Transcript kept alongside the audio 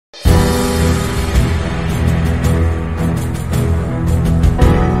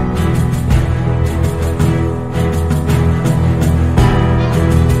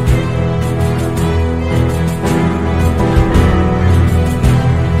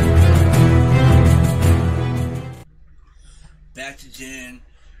again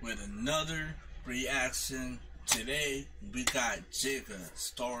with another reaction. Today we got Jigga,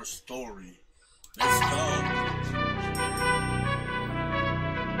 STARZ story. Let's go.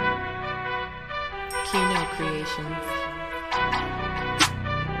 Kino Creations.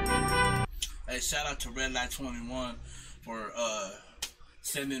 Hey, shout out to REAL JIGGA for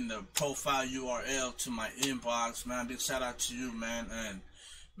sending the profile URL to my inbox, man. Big shout out to you, man. And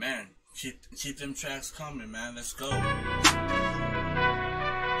man, keep them tracks coming, man. Let's go.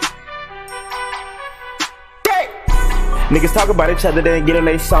 Niggas talk about each other, then get in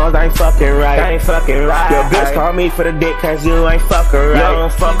they songs, I ain't fucking right. I ain't fucking right. Your bitch call me for the dick, cause you ain't fucking right. You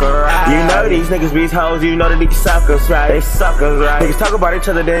don't fucking right. You know these niggas be hoes, you know that these suckers, right? They suckers, right? Niggas talk about each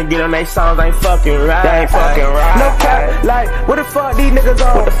other, then get in they songs, I ain't fucking right. They ain't fucking right. No cap, like, what the fuck these niggas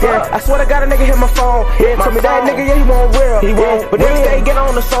on? What the fuck? Yeah, I swear to God, a nigga hit my phone. Yeah, told me that nigga, yeah, he want real. He want, but then they get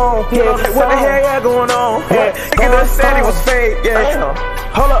on the song. Yeah, like, what the hell yeah going on? Yeah, nigga done said he was fake, yeah.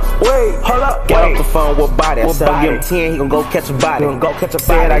 Hold up, wait, hold up, get off the phone with body. I said give him 10, he gon' go catch a body.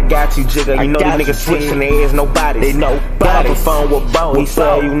 Said I got you, Jigga. You know these niggas switching their heads, nobody. They know. Get off the phone with Bo. He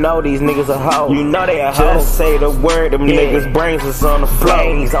said you know these niggas a hoe. You know they a hoe. Just say the word, them niggas brains is on the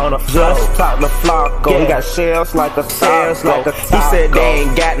floor. Just talk the Flocko. He got shells like a taco. He said they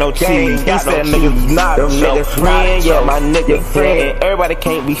ain't got no cheese. He said niggas not them niggas friend. Yeah, my nigga friend. Everybody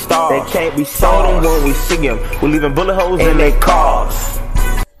can't be stars. They can't be stars. When we see them, we leaving bullet holes in their cars.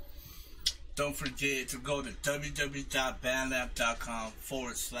 Don't forget to go to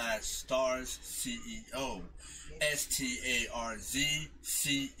www.bandlab.com/STARZ CEO. STARZ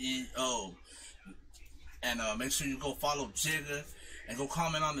CEO. And make sure you go follow Jigga and go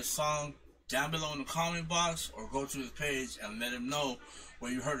comment on the song down below in the comment box, or go to his page and let him know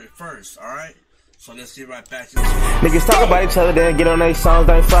where you heard it first, alright? So let's get right back to this. Niggas talk about each other, then get on their songs,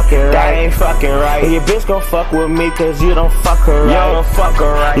 they ain't fucking right. They ain't fucking right. And your bitch gon' fuck with me, cause you don't fuck her right. You don't fuck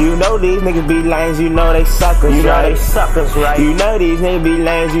her right. You know these niggas be lames, you know they suckers, you know they suckers, right? You know these niggas be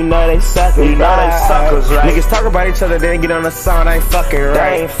lames, you know they suckers, you know they suckers, right? Niggas talk about each other, then get on the song, they ain't fucking right.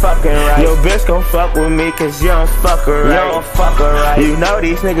 They ain't fucking right. Your bitch gon' fuck with me, cause you don't fuck her right. You don't fuck her right. You know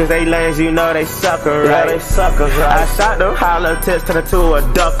these niggas, they lames, you know they sucker, right? They suckers, right? I shot them holler tips, turn her to a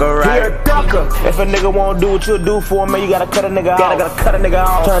ducker, right? He a ducker. If a nigga won't do what you do for him, man, you gotta cut a nigga off. Gotta cut a nigga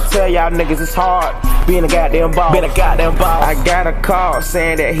off. Trying to tell y'all niggas it's hard being a goddamn boss. Being a goddamn boss. I got a call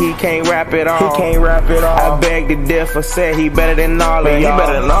saying that he can't rap it all. He can't rap it all. I begged to differ, said he better than all of y'all. He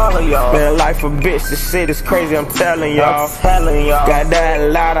better than all of y'all. Man, life a bitch, this shit is crazy, I'm telling y'all. I'm telling y'all. Got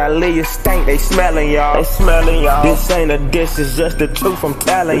that loud, I leave you stink, they smelling y'all. They smelling y'all. This ain't a diss, it's just the truth, I'm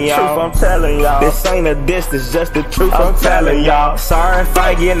telling y'all. I'm telling y'all. This ain't a diss, it's just the truth, I'm telling y'all. Sorry if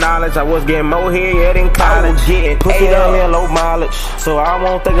I get knowledge, I was getting more here in college, getting pussy down here low mileage, so I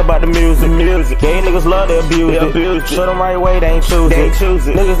won't think about the music. They niggas love to abuse it. Show them right way, they ain't choose it.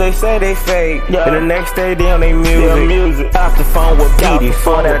 Niggas they say they fake, and the next day they on they music. Got off the phone with Didi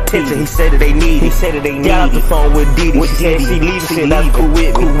for that attention. He said that they need it. Got off the phone with Didi. She said she leaving shit. That's cool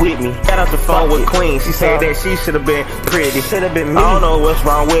with me. Got off the phone with Queen. She said that she should have been pretty. Should have been me. I don't know what's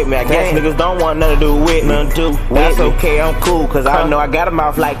wrong with me. I guess niggas don't want nothing to do with me. That's okay, I'm cool, cause I know I got a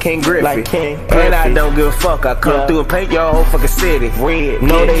mouth like King Griffey. And I don't give a fuck, I come through and paint your whole fucking city red.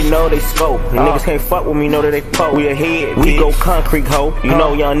 No, they know they scope. Niggas can't fuck with me, know that they poke. We ahead, we go concrete, ho. You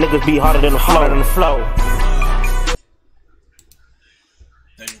know young niggas be harder than the flow.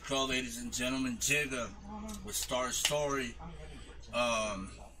 There you go, ladies and gentlemen. Jigga with STARZ story.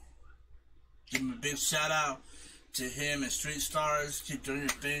 Give him a big shout out to him and Streetstarz. Keep doing your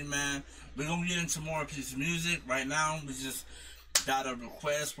thing, man. We're gonna get into more of his music. Right now, we just got a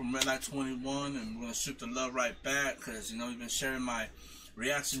request from REAL JIGGA, and we're gonna shoot the love right back, because you know he's been sharing my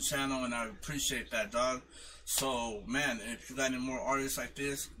reaction channel, and I appreciate that, dog. So man, if you got any more artists like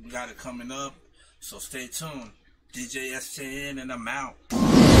this, we got it coming up, so stay tuned. DJ SJN, and I'm out.